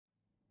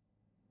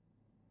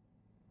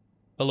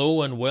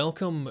Hello and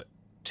welcome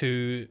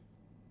to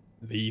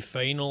the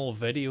final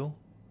video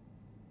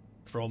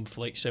from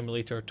Flight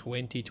Simulator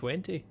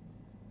 2020.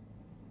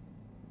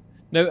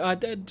 Now I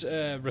did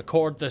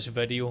record this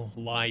video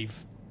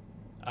live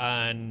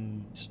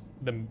and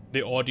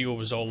the audio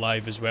was all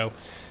live as well.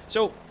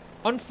 So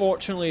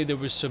unfortunately there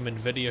was some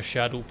NVIDIA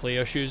Shadow Play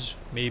issues.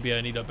 Maybe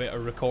I need a better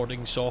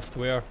recording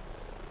software,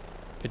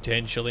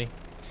 potentially.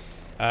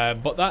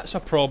 But that's a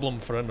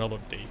problem for another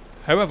day.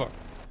 However,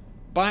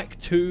 back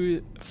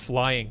to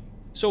flying.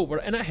 So we're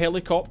in a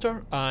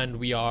helicopter and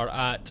we are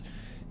at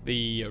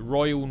the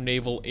Royal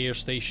Naval Air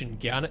Station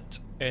Gannett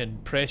in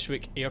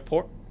Prestwick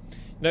Airport.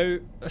 Now,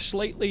 a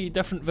slightly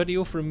different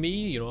video from me.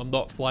 You know, I'm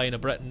not flying a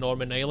Brit and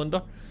Norman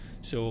Islander,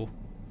 so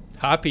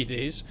happy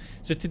days.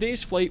 So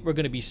today's flight we're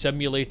going to be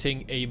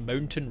simulating a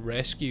mountain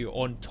rescue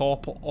on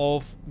top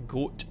of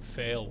Goat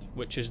Fell,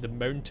 which is the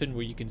mountain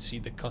where you can see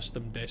the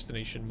custom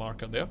destination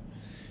marker there.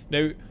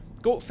 Now,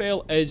 Goat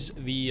Fell is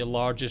the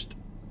largest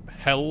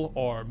hill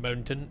or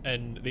mountain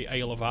in the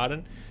Isle of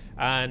Arran,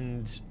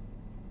 and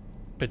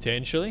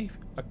potentially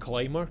a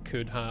climber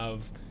could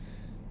have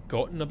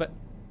gotten a bit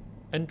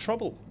in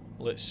trouble,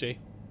 let's say.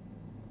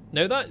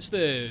 Now that's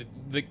the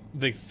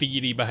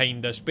theory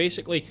behind this.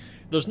 Basically,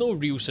 there's no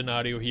real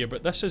scenario here,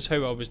 but this is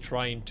how I was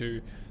trying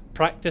to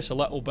practice a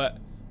little bit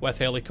with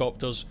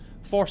helicopters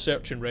for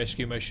search and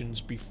rescue missions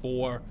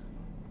before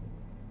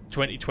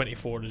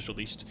 2024 is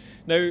released.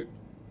 Now,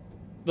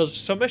 there's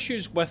some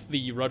issues with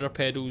the rudder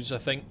pedals, I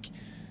think,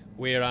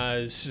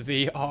 whereas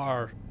they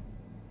are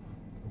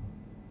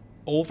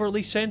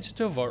overly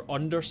sensitive or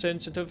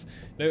under-sensitive.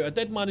 Now, I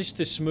did manage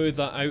to smooth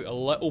that out a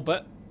little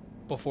bit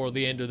before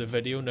the end of the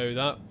video. Now,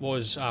 that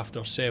was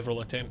after several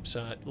attempts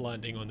at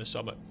landing on the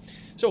summit.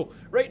 So,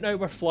 right now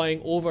we're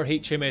flying over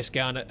HMS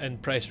Gannett in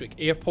Prestwick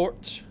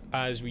Airport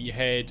as we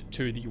head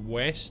to the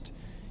west.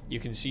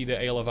 You can see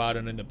the Isle of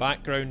Arran in the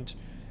background,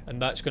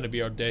 and that's going to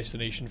be our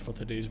destination for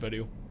today's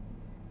video.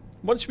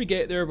 Once we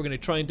get there, we're going to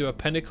try and do a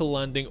pinnacle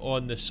landing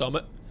on the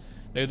summit.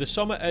 Now, the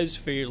summit is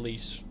fairly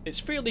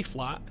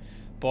flat,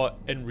 but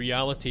in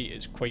reality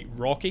it's quite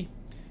rocky.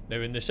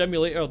 Now, in the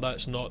simulator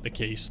that's not the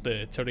case.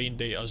 The terrain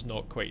data is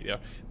not quite there.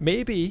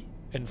 Maybe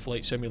in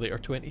Flight Simulator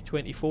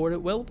 2024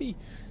 it will be.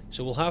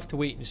 So we'll have to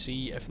wait and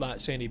see if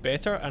that's any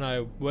better, and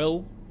I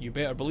will, you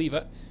better believe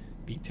it,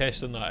 be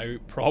testing that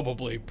out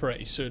probably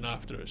pretty soon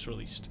after it's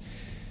released.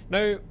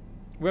 Now,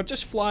 we're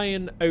just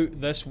flying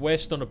out this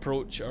western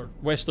approach, or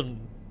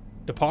western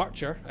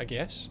departure, I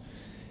guess,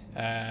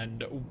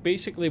 and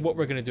basically what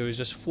we're going to do is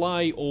just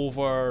fly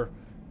over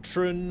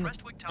Troon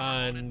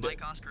and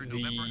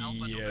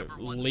the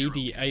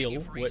Lady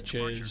Isle, which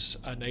is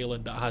an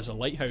island that has a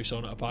lighthouse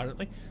on it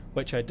apparently,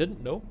 which I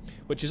didn't know,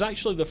 which is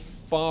actually the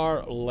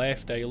far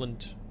left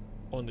island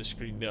on the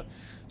screen there.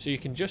 So you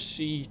can just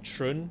see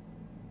Troon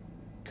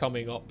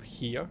coming up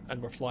here,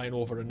 and we're flying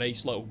over a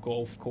nice little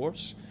golf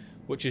course,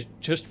 which is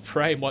just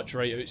pretty much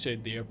right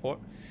outside the airport.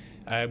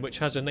 Which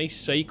has a nice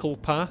cycle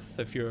path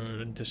if you're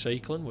into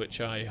cycling, which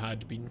I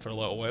had been for a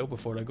little while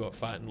before I got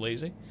fat and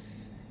lazy.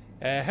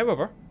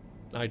 However,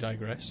 I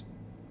digress.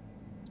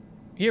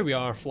 Here we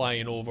are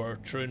flying over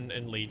Troon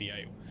and Lady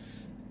Isle.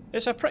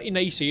 It's a pretty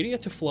nice area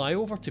to fly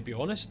over, to be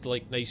honest,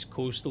 like nice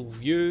coastal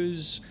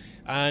views,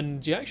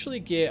 and you actually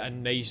get a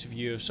nice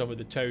view of some of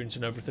the towns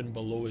and everything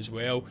below as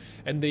well.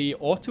 And the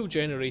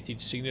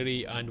auto-generated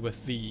scenery, and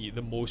with the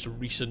most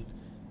recent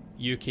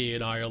UK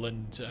and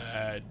Ireland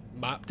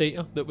map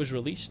data that was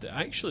released, it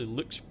actually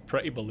looks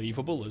pretty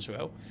believable as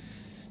well.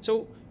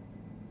 So,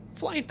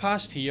 flying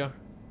past here,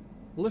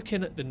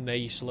 looking at the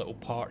nice little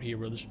part here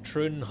where there's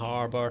Troon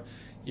Harbour,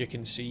 you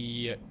can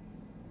see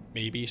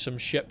maybe some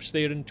ships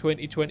there in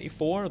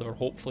 2024. There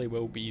hopefully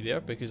will be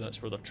there because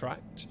that's where they're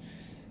tracked.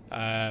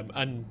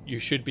 And you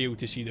should be able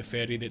to see the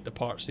ferry that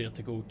departs there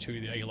to go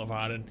to the Isle of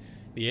Arran,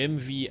 the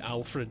MV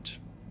Alfred,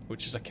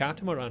 which is a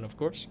catamaran, of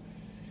course.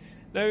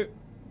 Now,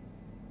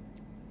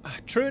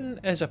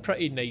 Troon is a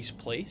pretty nice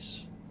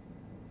place.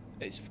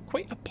 It's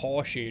quite a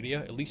posh area,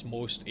 at least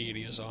most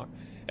areas are.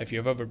 If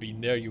you've ever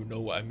been there, you'll know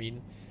what I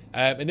mean.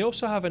 And they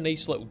also have a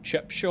nice little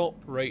chip shop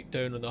right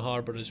down on the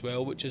harbour as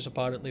well, which is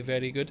apparently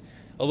very good.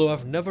 Although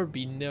I've never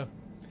been there,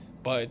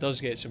 but it does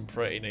get some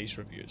pretty nice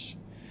reviews.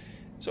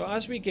 So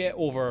as we get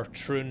over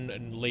Troon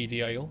and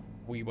Lady Isle,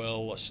 we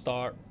will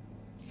start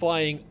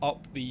flying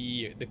up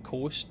the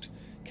coast,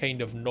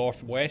 kind of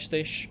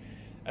northwest-ish.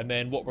 And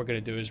then what we're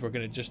going to do is we're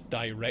going to just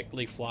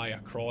directly fly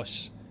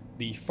across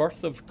the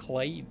Firth of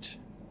Clyde,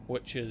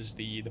 which is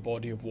the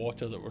body of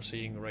water that we're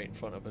seeing right in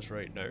front of us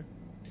right now.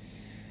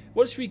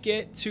 Once we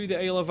get to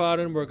the Isle of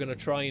Arran, we're going to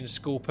try and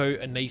scope out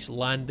a nice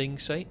landing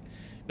site.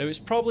 Now, it's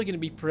probably going to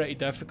be pretty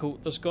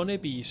difficult. There's going to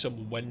be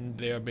some wind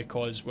there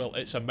because, well,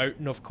 it's a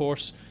mountain, of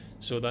course,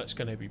 so that's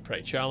going to be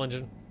pretty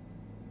challenging.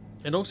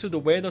 And also the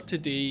weather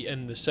today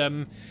in the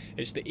sim,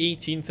 it's the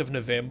 18th of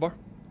November,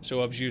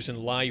 so I was using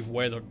live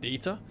weather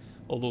data,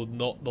 although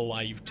not the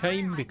live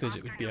time because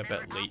it would be a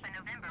bit late.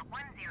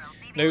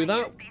 Now,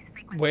 that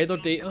weather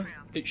data,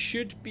 it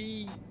should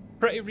be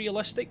pretty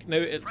realistic. Now,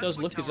 it does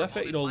look as if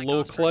it, you know,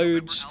 low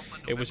clouds,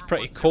 it was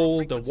pretty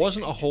cold, there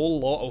wasn't a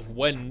whole lot of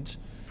wind,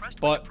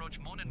 but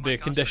the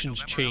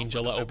conditions change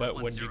a little bit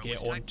when you get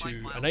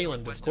onto an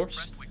island, of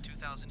course.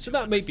 So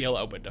that might be a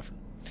little bit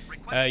different.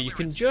 You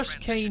can just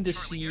kind of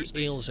see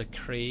Ailsa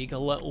Craig a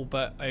little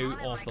bit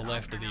out off the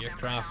left of the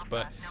aircraft,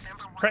 but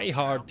pretty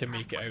hard to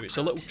make it out. It's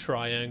a little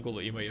triangle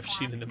that you might have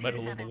seen in the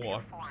middle of the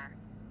water.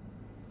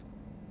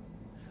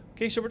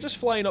 Okay, so we're just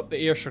flying up the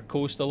Ayrshire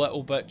coast a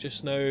little bit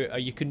just now.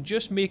 You can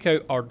just make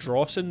out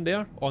Ardrossan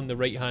there on the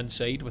right hand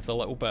side with a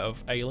little bit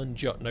of island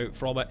jutting out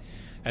from it.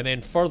 And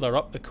then further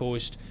up the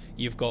coast,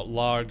 you've got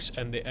Largs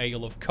and the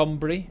Isle of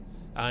Cumbria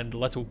and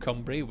Little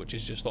Cumbria, which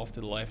is just off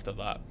to the left of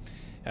that.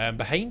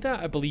 Behind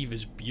that, I believe,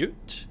 is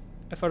Bute,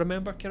 if I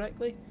remember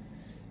correctly.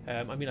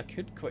 I mean, I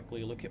could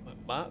quickly look at my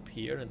map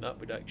here, and that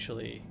would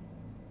actually...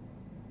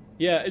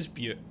 Yeah, it's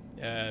Bute.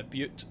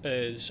 Bute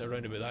is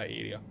around about that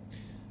area.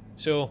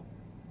 So,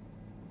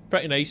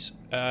 pretty nice.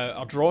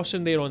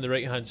 Ardrossan there on the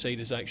right-hand side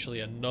is actually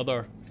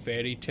another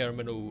ferry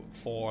terminal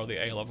for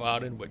the Isle of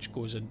Arran, which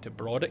goes into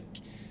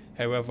Brodick.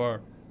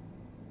 However,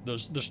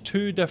 there's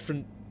two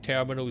different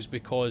terminals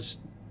because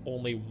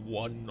only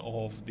one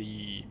of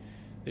the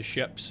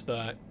ships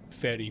that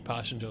ferry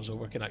passengers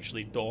over can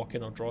actually dock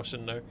in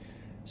Ardrossan now.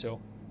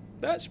 So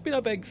that's been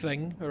a big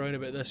thing around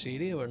about this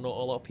area where not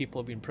a lot of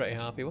people have been pretty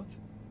happy with.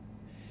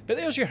 But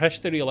there's your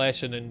history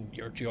lesson and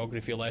your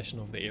geography lesson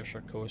of the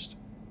Ayrshire coast.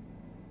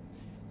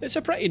 It's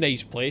a pretty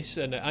nice place,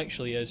 and it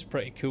actually is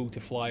pretty cool to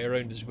fly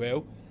around as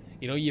well.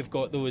 You know, you've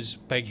got those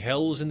big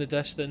hills in the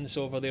distance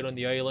over there on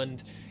the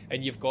island,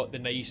 and you've got the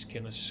nice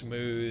kind of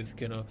smooth,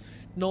 kind of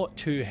not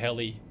too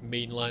hilly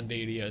mainland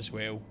area as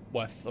well,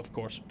 with, of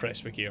course,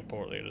 Prestwick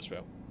Airport there as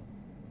well.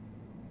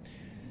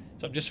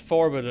 So I'm just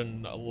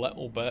forwarding a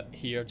little bit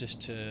here,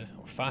 just to,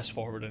 or fast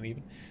forwarding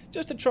even,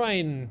 just to try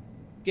and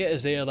get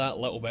us there that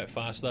little bit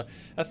faster.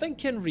 I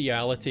think in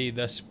reality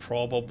this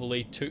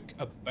probably took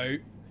about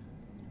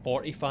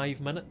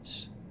 45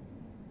 minutes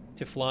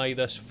to fly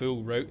this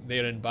full route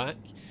there and back.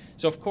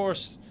 So of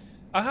course,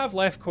 I have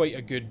left quite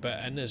a good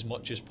bit in as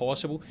much as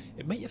possible.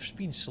 It might have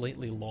been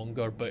slightly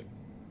longer, but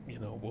you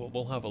know,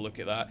 we'll have a look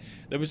at that.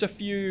 There was a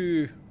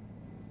few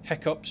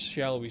hiccups,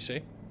 shall we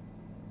say.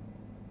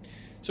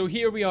 So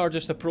here we are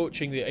just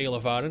approaching the Isle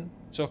of Arran.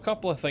 So a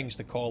couple of things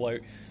to call out.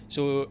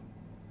 So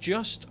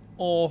just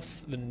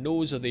off the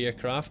nose of the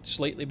aircraft,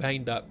 slightly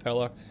behind that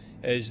pillar,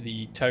 is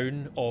the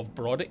town of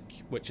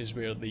Brodick, which is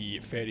where the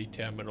ferry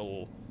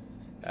terminal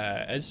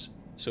is.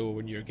 So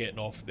when you're getting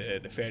off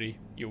the ferry,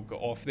 you'll go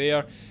off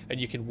there, and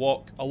you can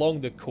walk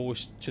along the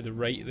coast to the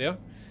right there,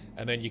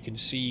 and then you can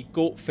see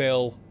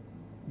Goatfell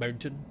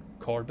Mountain,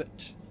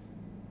 Corbett,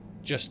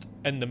 just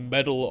in the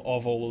middle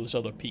of all those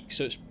other peaks.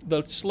 So it's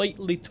the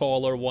slightly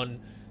taller one.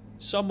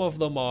 Some of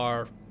them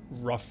are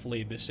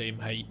roughly the same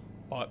height,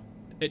 but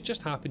it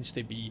just happens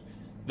to be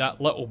that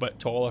little bit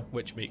taller,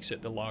 which makes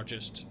it the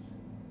largest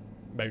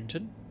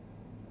mountain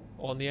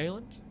on the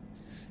island.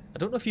 I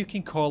don't know if you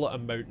can call it a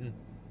mountain.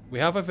 We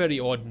have a very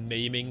odd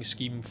naming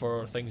scheme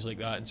for things like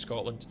that in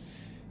Scotland.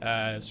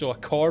 So a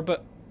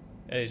Corbett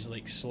is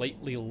like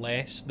slightly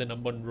less than a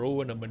Munro,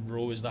 and a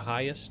Munro is the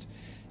highest.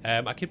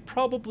 I could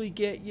probably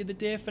get you the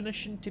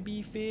definition, to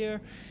be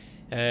fair.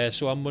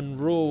 So a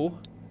Munro,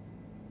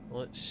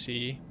 let's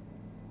see.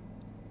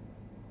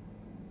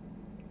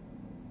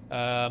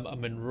 A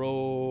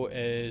Munro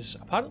is,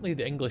 apparently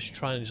the English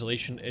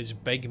translation is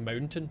big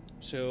mountain.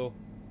 So,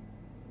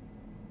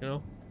 you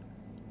know,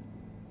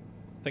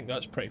 I think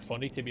that's pretty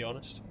funny, to be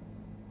honest.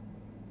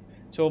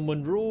 So a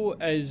Munro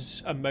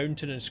is a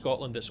mountain in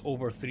Scotland that's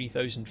over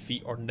 3,000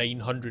 feet or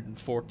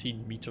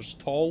 914 metres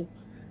tall.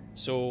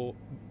 So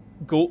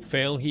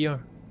Goatfell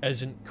here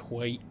isn't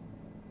quite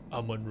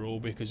a Munro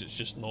because it's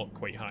just not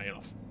quite high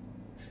enough.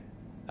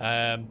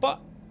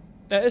 But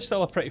it is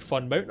still a pretty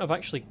fun mountain. I've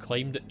actually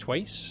climbed it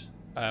twice.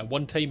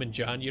 One time in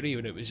January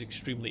when it was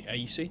extremely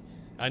icy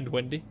and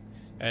windy.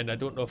 And I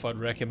don't know if I'd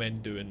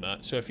recommend doing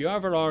that. So if you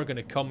ever are going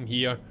to come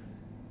here,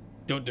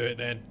 don't do it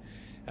then.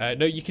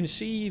 Now you can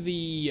see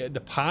the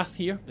path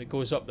here that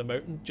goes up the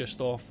mountain just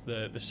off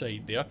the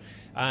side there,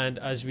 and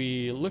as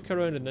we look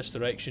around in this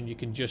direction you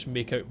can just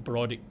make out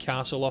Brodick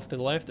Castle off to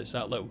the left. It's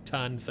that little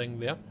tan thing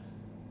there.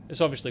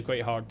 It's obviously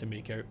quite hard to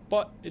make out,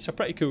 but it's a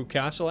pretty cool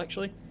castle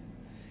actually.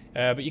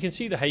 But you can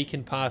see the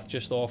hiking path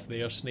just off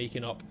there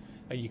snaking up,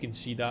 and you can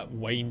see that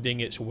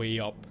winding its way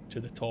up to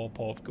the top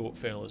of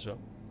Goatfell as well.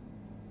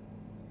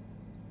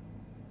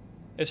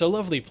 It's a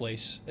lovely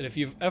place, and if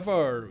you've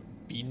ever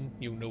been,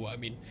 you'll know what I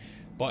mean.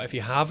 But if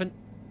you haven't,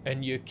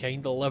 and you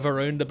kind of live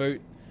around about,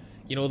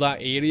 you know,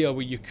 that area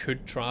where you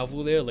could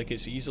travel there, like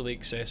it's easily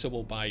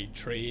accessible by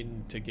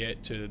train to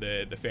get to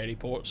the ferry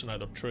ports in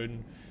either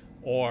Troon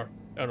or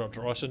in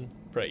Ardrossan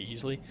pretty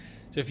easily.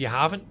 So if you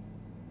haven't,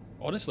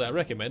 honestly, I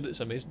recommend it.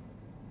 It's amazing.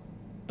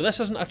 But this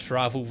isn't a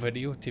travel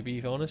video, to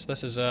be honest.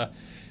 This is a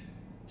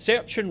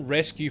search and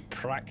rescue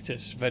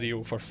practice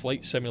video for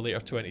Flight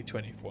Simulator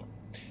 2024.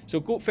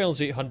 So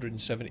Goatfell's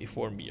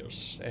 874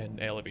 metres in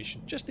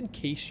elevation, just in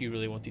case you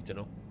really wanted to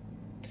know.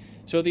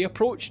 So the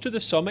approach to the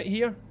summit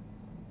here,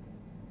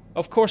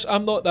 of course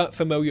I'm not that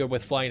familiar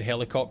with flying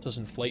helicopters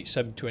in Flight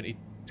Sim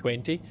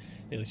 2020,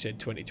 nearly said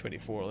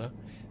 2024 there.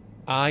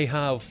 I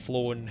have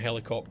flown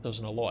helicopters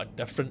in a lot of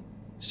different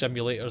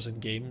simulators and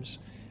games,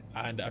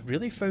 and I've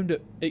really found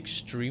it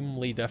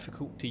extremely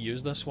difficult to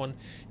use this one.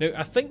 Now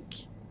I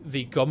think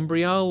the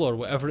Gumbrial, or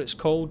whatever it's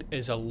called,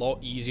 is a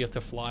lot easier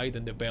to fly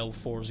than the Bell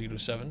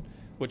 407,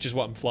 which is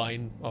what I'm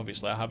flying.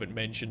 Obviously I haven't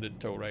mentioned it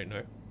until right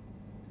now.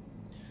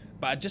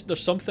 But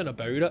there's something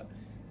about it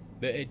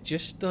that it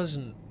just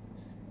doesn't,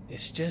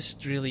 it's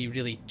just really,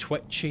 really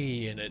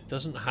twitchy, and it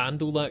doesn't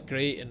handle that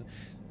great, and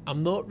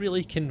I'm not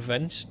really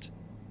convinced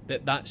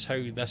that that's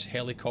how this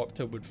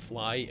helicopter would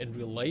fly in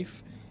real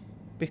life,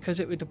 because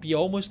it would be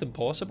almost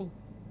impossible.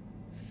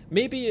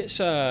 Maybe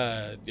it's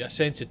a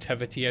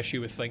sensitivity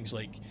issue with things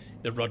like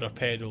the rudder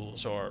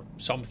pedals or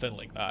something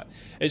like that.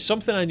 It's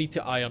something I need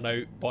to iron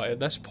out, but at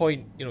this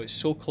point, you know, it's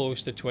so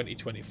close to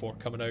 2024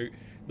 coming out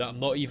that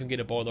I'm not even going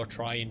to bother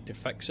trying to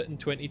fix it in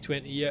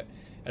 2020 yet.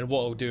 And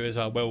what I'll do is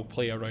I will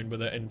play around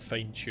with it and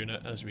fine tune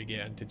it as we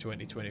get into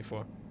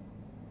 2024.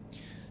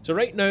 So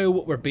right now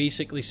what we're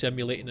basically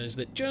simulating is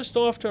that just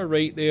off to our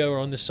right there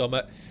on the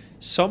summit,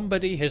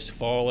 somebody has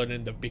fallen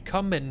and they've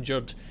become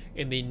injured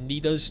and they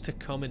need us to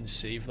come and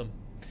save them.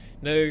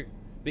 Now,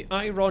 the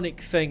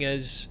ironic thing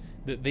is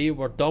that they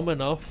were dumb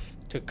enough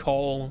to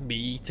call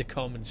me to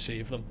come and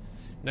save them.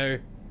 Now,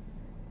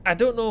 I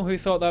don't know who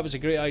thought that was a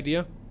great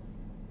idea,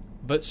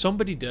 but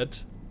somebody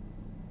did.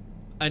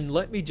 And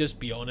let me just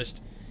be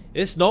honest,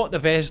 it's not the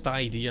best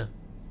idea.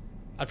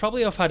 I'd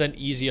probably have had an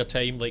easier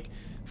time, like,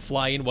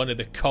 flying one of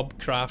the Cub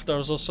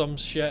crafters or some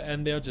shit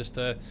in there just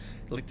to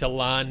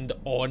land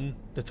on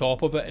the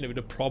top of it, and it would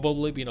have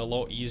probably been a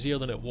lot easier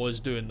than it was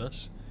doing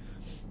this.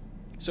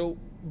 So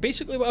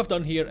basically what I've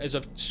done here is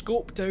I've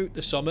scoped out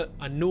the summit.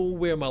 I know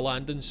where my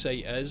landing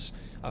site is.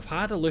 I've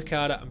had a look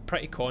at it. I'm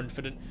pretty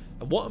confident,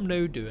 and what I'm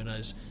now doing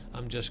is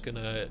I'm just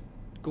gonna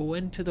go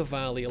into the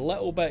valley a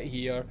little bit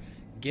here,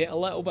 get a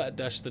little bit of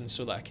distance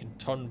so that I can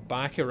turn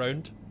back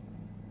around,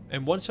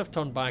 and once I've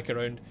turned back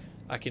around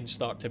I can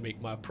start to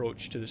make my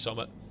approach to the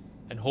summit,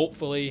 and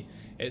hopefully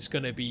it's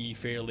going to be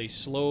fairly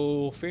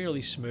slow,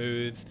 fairly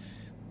smooth.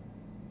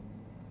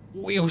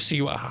 We'll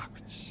see what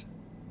happens.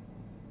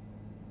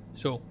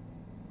 So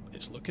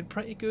it's looking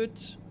pretty good,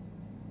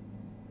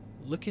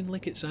 looking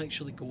like it's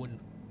actually going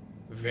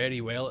very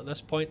well at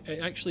this point. It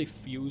actually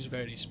feels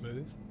very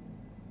smooth.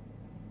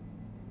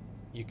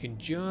 You can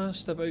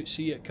just about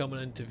see it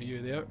coming into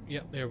view there.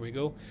 Yep, there we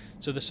go.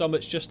 So the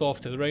summit's just off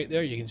to the right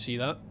there, you can see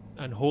that,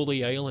 and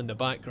Holy Isle in the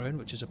background,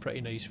 which is a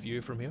pretty nice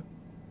view from here.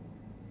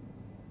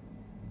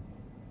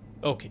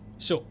 Okay,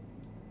 so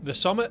the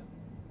summit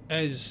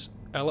is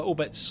a little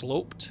bit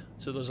sloped,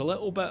 so there's a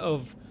little bit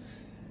of,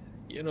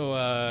 you know,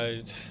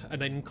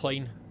 an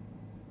incline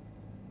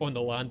on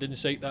the landing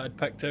site that I'd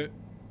picked out.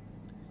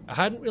 I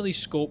hadn't really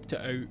scoped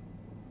it out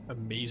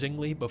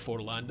amazingly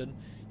before landing.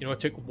 You know, I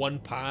took one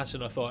pass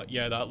and I thought,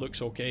 yeah, that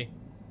looks okay.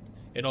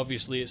 And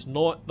obviously it's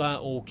not that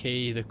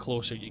okay the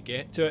closer you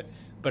get to it,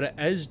 but it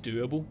is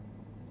doable.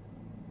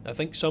 I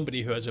think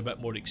somebody who has a bit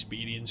more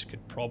experience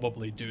could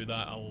probably do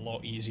that a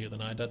lot easier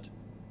than I did.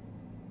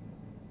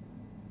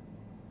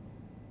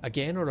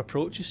 Again, our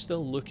approach is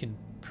still looking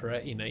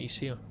pretty nice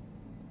here.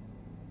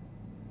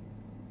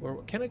 We're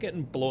kind of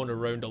getting blown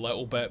around a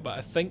little bit, but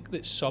I think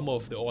that some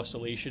of the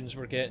oscillations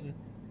we're getting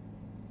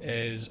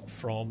is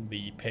from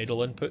the pedal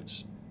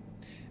inputs.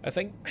 I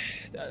think,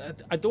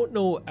 I don't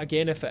know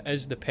again if it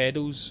is the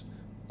pedals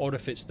or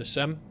if it's the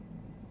sim.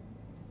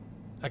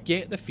 I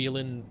get the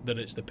feeling that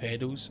it's the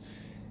pedals.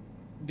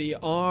 They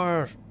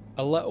are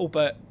a little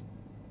bit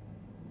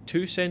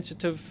too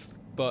sensitive,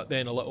 but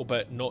then a little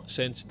bit not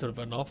sensitive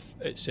enough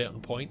at certain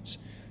points.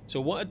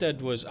 So what I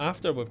did was,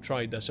 after we've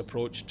tried this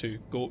approach to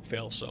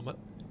Goatfell Summit,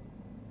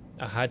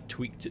 I had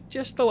tweaked it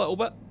just a little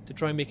bit to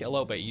try and make it a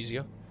little bit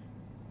easier.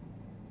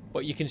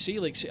 But you can see,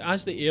 like,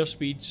 as the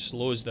airspeed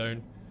slows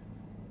down,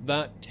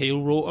 that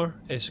tail rotor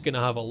is going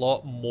to have a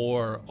lot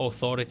more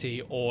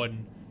authority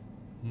on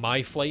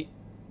my flight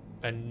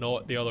and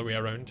not the other way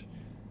around.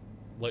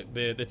 Like,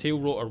 the tail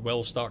rotor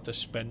will start to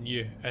spin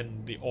you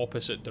in the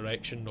opposite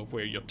direction of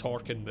where you're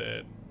torquing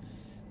the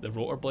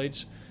rotor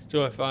blades.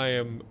 So if I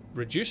am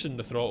reducing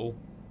the throttle,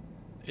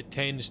 it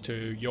tends to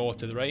yaw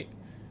to the right,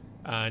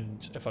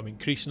 and if I'm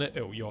increasing it,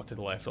 it'll yaw to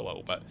the left a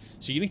little bit.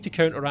 So you need to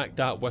counteract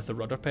that with the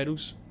rudder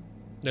pedals.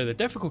 Now the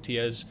difficulty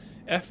is,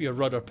 if your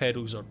rudder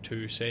pedals are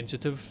too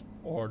sensitive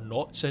or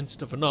not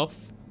sensitive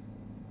enough,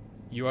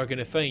 you are going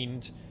to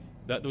find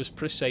that those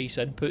precise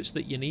inputs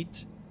that you need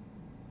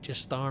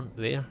just aren't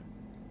there.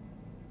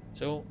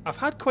 So I've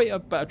had quite a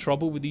bit of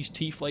trouble with these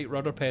T-Flight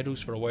rudder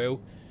pedals for a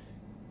while.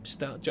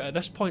 At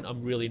this point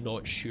I'm really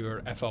not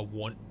sure if I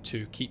want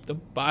to keep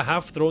them, but I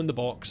have thrown the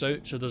box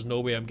out, so there's no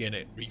way I'm getting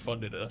it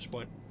refunded at this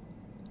point.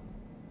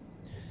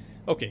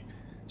 Okay,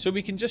 so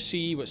we can just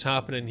see what's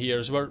happening here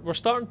is we're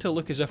starting to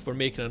look as if we're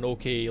making an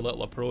okay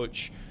little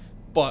approach,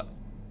 but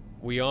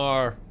we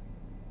are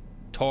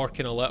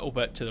torquing a little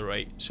bit to the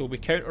right. So we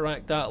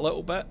counteract that a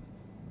little bit,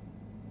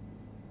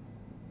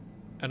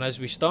 And as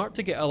we start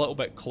to get a little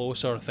bit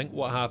closer, I think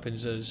what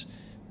happens is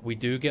we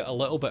do get a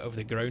little bit of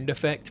the ground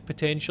effect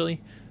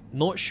potentially.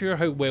 Not sure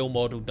how well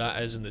modelled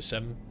that is in the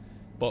sim,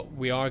 but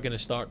we are going to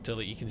start to,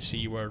 like you can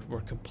see, we're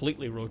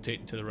completely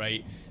rotating to the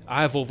right.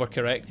 I have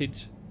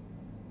overcorrected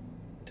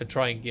to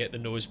try and get the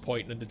nose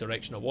pointing in the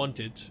direction I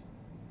wanted.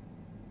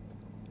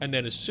 And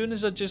then as soon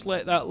as I just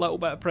let that little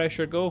bit of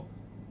pressure go,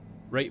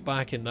 right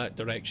back in that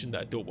direction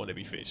that I don't want to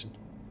be facing.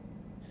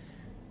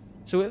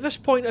 So at this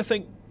point I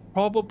think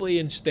probably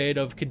instead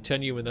of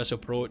continuing this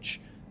approach,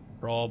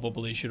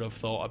 probably should have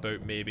thought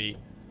about maybe,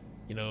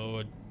 you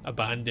know,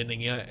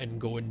 abandoning it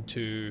and going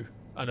to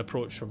an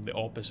approach from the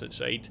opposite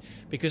side,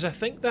 because I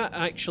think that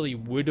actually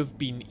would have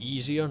been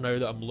easier now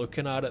that I'm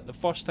looking at it. The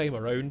first time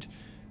around,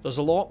 there's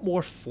a lot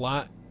more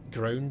flat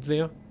ground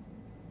there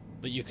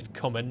that you could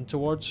come in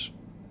towards.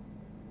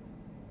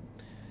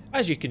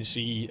 As you can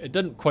see, it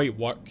didn't quite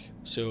work,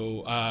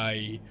 so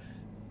I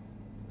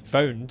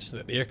found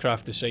that the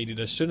aircraft decided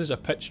as soon as I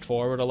pitched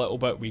forward a little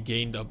bit, we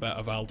gained a bit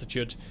of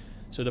altitude.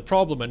 So the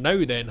problem I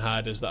now then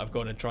had is that I've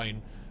got to try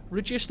and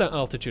reduce that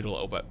altitude a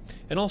little bit.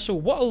 And also,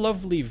 what a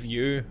lovely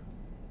view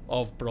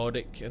of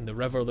Brodick and the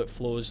river that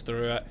flows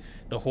through it,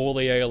 the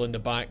Holy Isle in the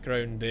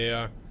background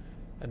there,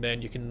 and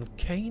then you can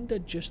kind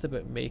of just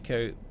about make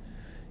out,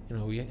 you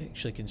know, you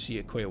actually can see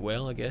it quite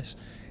well, I guess,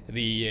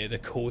 the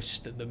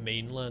coast and the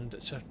mainland.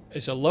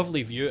 It's a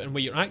lovely view, and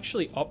when you're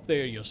actually up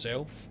there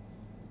yourself,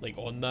 like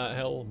on that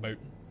hill,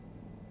 mountain,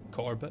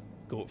 Corbett,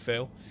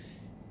 Goatfell,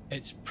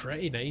 it's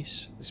pretty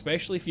nice,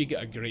 especially if you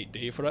get a great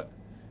day for it.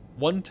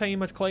 One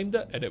time I'd climbed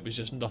it and it was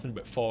just nothing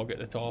but fog at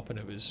the top and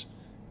it was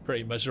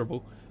pretty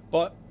miserable,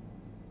 but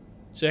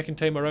second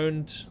time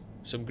around,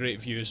 some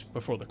great views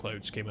before the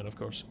clouds came in, of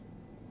course.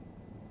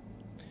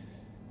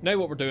 Now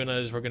what we're doing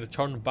is we're going to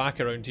turn back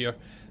around here.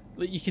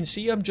 You can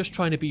see I'm just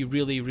trying to be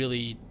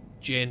really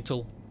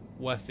gentle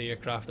with the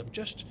aircraft. I'm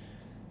just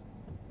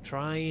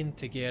trying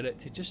to get it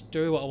to just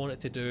do what I want it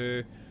to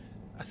do.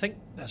 I think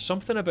there's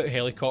something about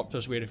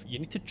helicopters where if you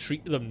need to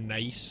treat them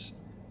nice,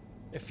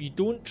 if you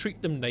don't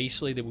treat them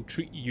nicely, they will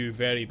treat you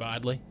very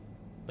badly.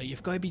 Like,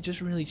 you've got to be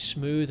just really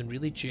smooth and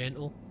really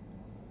gentle.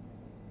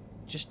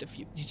 Just if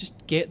you just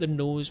get the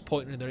nose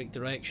pointing in the right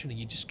direction and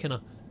you just kind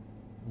of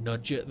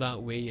nudge it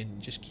that way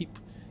and just keep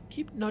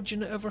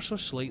nudging it ever so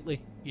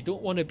slightly. You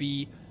don't want to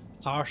be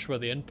harsh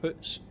with the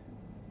inputs,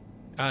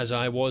 as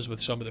I was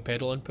with some of the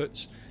pedal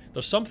inputs.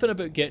 There's something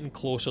about getting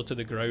closer to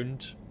the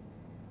ground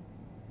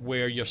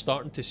where you're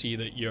starting to see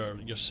that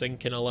you're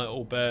sinking a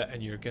little bit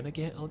and you're going to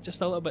get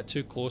just a little bit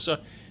too closer.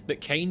 That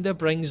kind of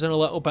brings in a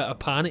little bit of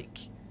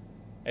panic.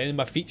 And then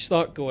my feet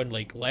start going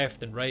like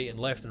left and right and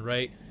left and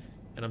right.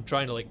 And I'm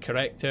trying to like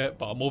correct it,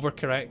 but I'm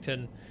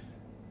overcorrecting.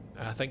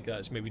 I think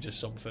that's maybe just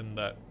something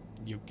that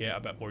you get a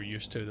bit more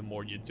used to the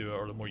more you do it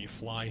or the more you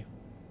fly.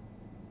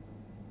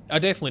 I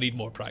definitely need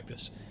more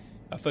practice.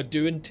 If I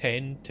do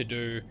intend to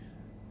do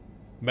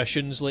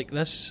missions like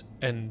this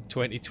in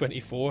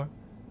 2024,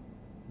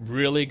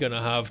 really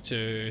gonna have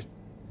to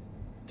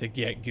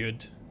get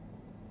good.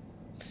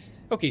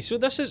 Okay, so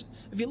this is,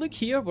 if you look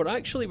here, we're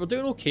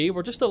doing okay.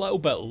 We're just a little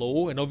bit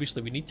low, and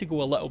obviously we need to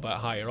go a little bit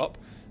higher up.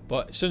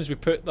 But as soon as we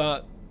put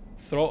that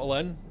throttle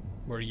in,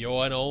 we're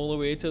yawing all the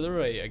way to the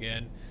right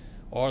again,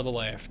 or the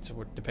left,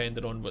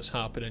 depending on what's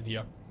happening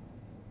here.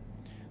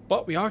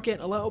 But we are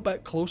getting a little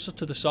bit closer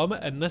to the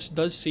summit, and this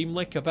does seem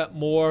like a bit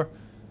more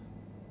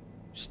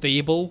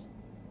stable,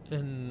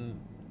 and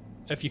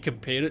if you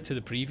compare it to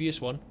the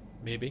previous one,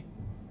 maybe.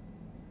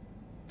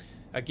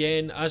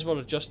 Again, as we're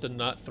adjusting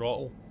that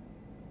throttle,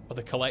 or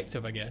the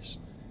collective, I guess,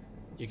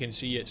 you can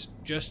see it's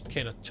just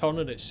kind of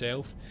turning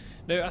itself.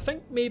 Now, I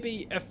think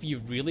maybe if you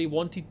really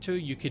wanted to,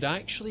 you could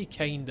actually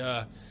kind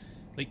of,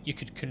 like, you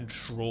could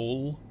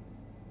control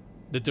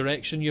the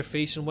direction you're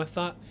facing with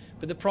that.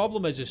 But the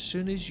problem is, as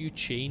soon as you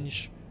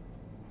change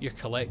your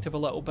collective a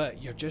little bit,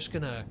 you're just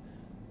gonna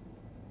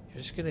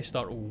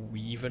start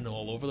weaving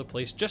all over the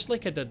place, just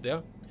like I did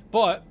there.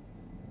 But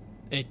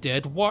it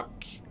did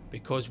work,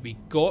 because we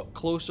got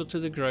closer to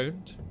the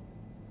ground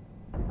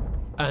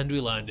and we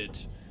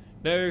landed.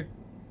 Now,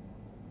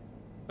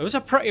 it was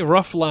a pretty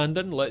rough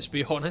landing, let's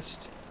be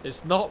honest.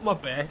 It's not my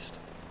best.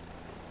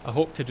 I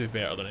hope to do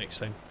better the next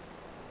time.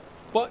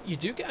 But you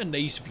do get a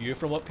nice view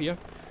from up here,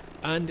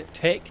 and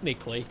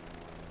technically,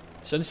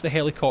 since the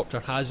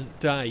helicopter hasn't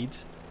died,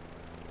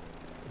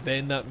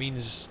 then that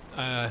means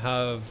I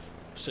have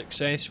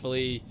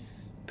successfully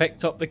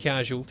picked up the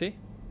casualty.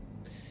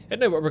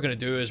 And now what we're going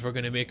to do is we're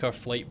going to make our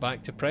flight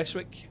back to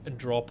Prestwick and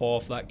drop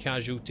off that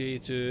casualty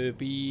to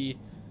be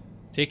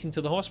taken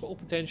to the hospital,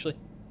 potentially.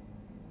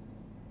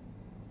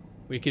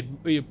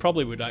 We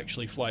probably would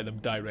actually fly them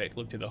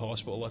directly to the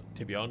hospital,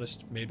 to be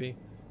honest, maybe.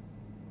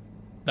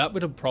 That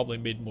would have probably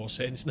made more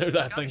sense now that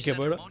I think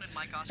about it.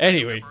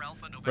 Anyway,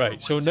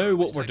 right, so now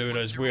what we're doing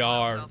is we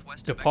are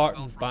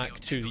departing back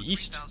to the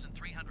east.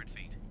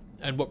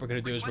 And what we're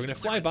going to do is we're going to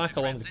fly back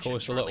along the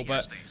coast a little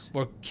bit.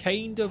 We're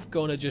kind of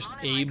going to just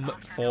aim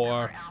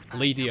for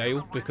Lady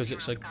Isle, because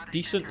it's a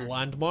decent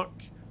landmark.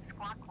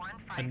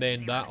 And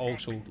then that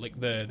also,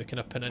 like the kind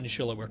of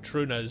peninsula where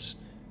Troon is,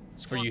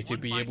 for you to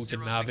be able to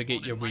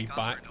navigate your way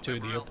back to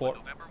the airport.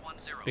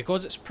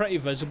 Because it's pretty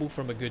visible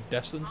from a good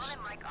distance,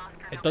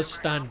 it does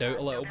stand out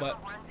a little bit.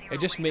 It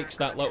just makes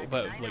that little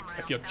bit of, like,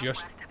 if you're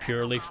just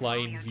purely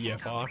flying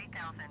VFR,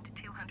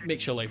 it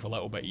makes your life a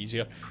little bit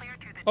easier.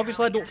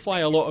 Obviously I don't fly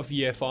a lot of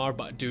VFR,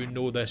 but I do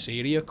know this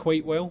area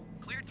quite well.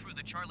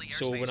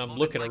 So when I'm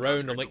looking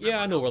around, I'm like,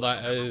 yeah, I know where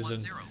that is,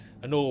 and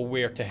I know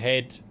where to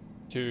head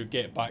to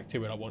get back to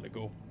where I want to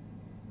go.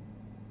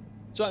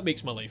 So that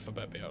makes my life a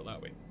bit better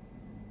that way.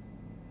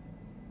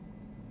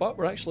 But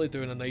we're actually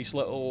doing a nice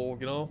little,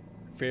 you know,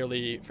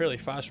 fairly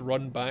fast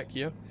run back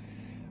here.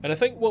 And I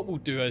think what we'll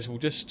do is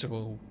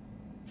we'll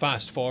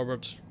fast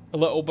forward a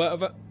little bit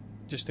of it,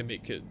 just to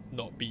make it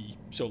not be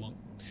so long.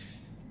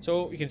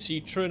 So you can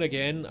see Troon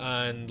again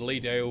and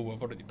Lady Isle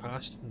we've already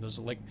passed, and there's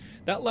like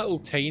that little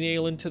tiny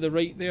island to the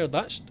right there.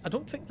 I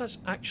don't think that's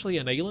actually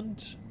an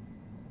island.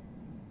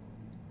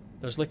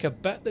 There's like a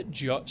bit that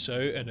juts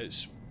out and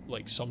it's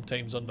like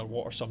sometimes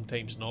underwater,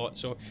 sometimes not.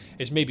 So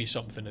it's maybe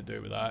something to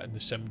do with that, and the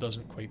sim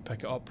doesn't quite pick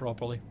it up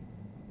properly.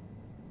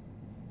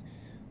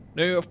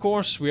 Now, of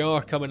course, we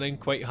are coming in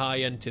quite high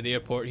into the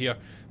airport here,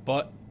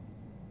 but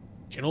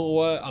do you know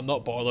what? I'm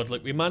not bothered.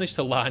 Like, we managed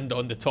to land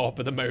on the top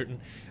of the mountain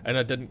and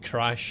I didn't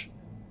crash.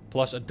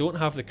 Plus, I don't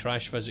have the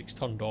crash physics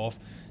turned off.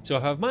 So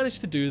if I've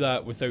managed to do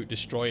that without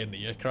destroying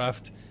the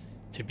aircraft,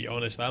 to be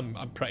honest, I'm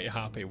pretty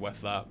happy with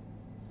that.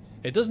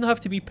 It doesn't have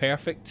to be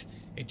perfect.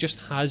 It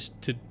just has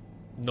to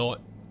not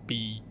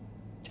be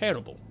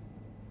terrible,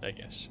 I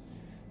guess.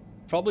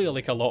 Probably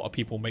like a lot of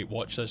people might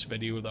watch this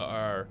video that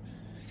are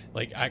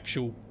like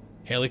actual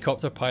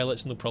helicopter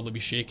pilots and they'll probably be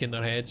shaking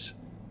their heads.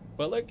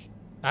 But like,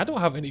 I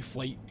don't have any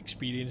flight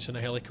experience in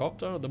a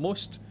helicopter. The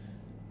most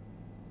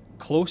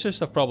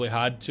closest I've probably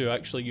had to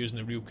actually using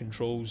the real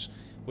controls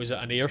was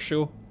at an air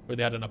show where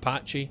they had an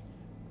Apache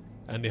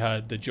and they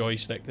had the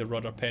joystick, the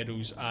rudder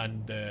pedals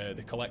and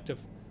the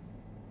collective.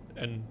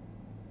 And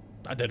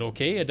I did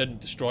okay. I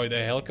didn't destroy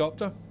the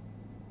helicopter,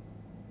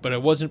 but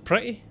it wasn't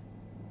pretty.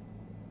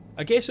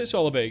 I guess it's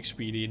all about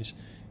experience.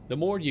 The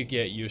more you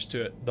get used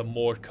to it, the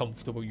more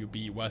comfortable you'll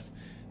be with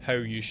how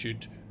you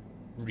should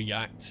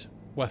react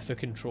with the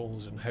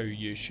controls and how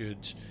you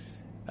should,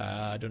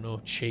 I don't know,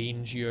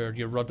 change your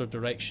rudder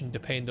direction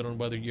depending on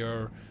whether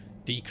you're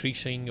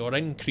decreasing or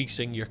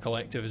increasing your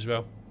collective as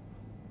well.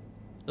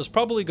 There's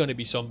probably going to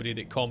be somebody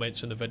that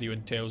comments on the video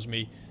and tells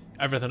me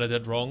everything I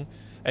did wrong,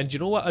 and you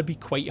know what, I'd be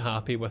quite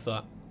happy with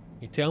that.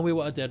 You tell me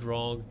what I did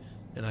wrong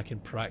and I can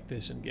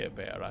practice and get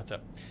better at it.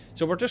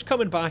 So we're just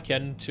coming back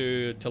in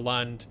to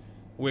land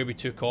where we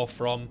took off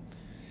from.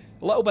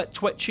 A little bit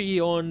twitchy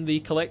on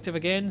the collective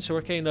again, so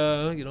we're kind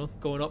of, you know,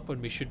 going up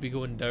when we should be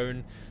going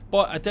down.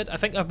 But I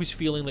think I was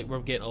feeling like we're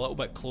getting a little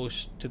bit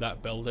close to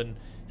that building,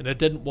 and I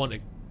didn't want to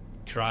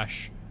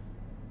crash,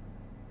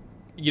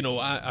 you know,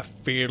 at a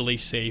fairly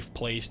safe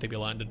place to be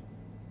landing.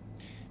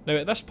 Now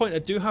at this point I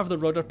do have the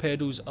rudder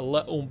pedals a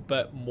little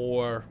bit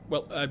more,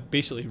 well, I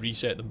basically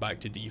reset them back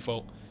to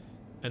default,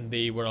 and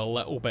they were a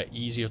little bit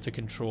easier to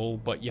control,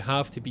 but you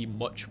have to be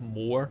much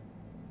more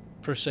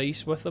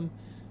precise with them,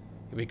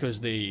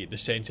 because the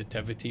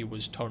sensitivity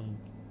was turned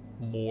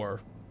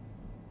more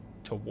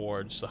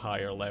towards the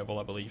higher level,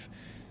 I believe.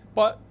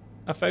 But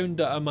I found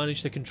that I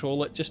managed to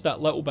control it just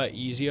that little bit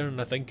easier,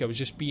 and I think I was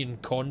just being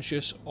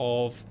conscious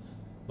of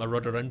my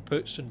rudder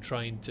inputs and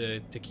trying to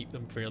keep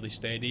them fairly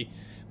steady,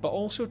 but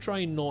also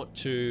trying not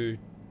to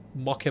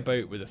muck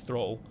about with the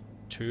throttle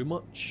too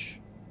much.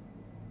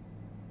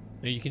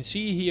 Now you can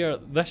see here,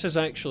 this is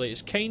actually,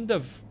 it's kind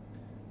of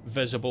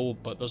visible,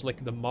 but there's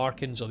like the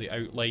markings or the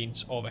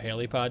outlines of a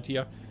helipad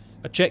here.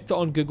 I checked it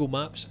on Google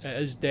Maps,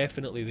 it is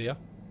definitely there.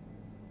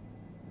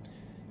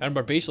 And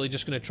we're basically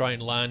just going to try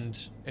and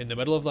land in the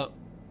middle of that.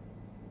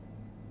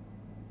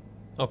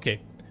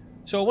 Okay,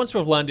 so once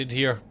we've landed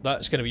here,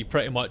 that's going to be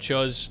pretty much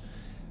us.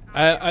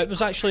 It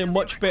was actually a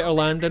much better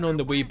landing on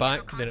the way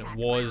back than it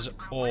was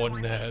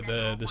on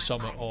the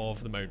summit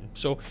of the mountain.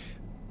 So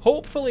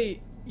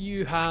hopefully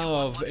you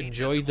have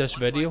enjoyed this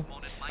video.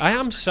 I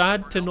am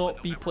sad to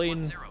not be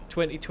playing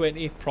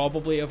 2020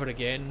 probably ever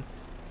again,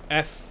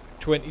 if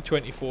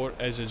 2024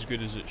 is as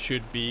good as it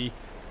should be.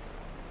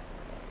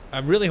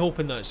 I'm really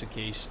hoping that's the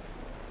case.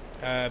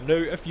 Now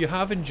if you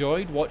have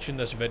enjoyed watching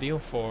this video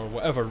for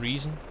whatever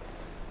reason,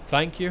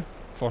 thank you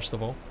first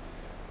of all.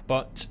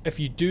 But if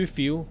you do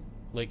feel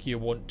like you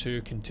want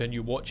to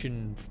continue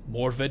watching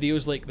more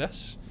videos like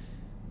this,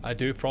 I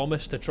do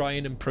promise to try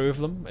and improve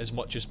them as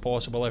much as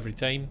possible every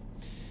time.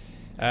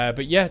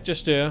 But yeah,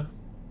 just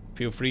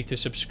feel free to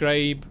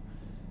subscribe,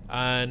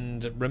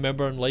 and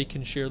remember and like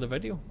and share the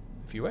video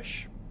if you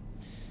wish.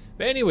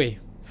 But anyway,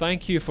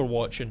 thank you for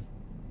watching.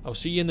 I'll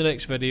see you in the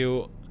next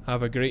video.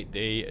 Have a great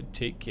day and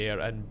take care,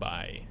 and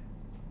bye.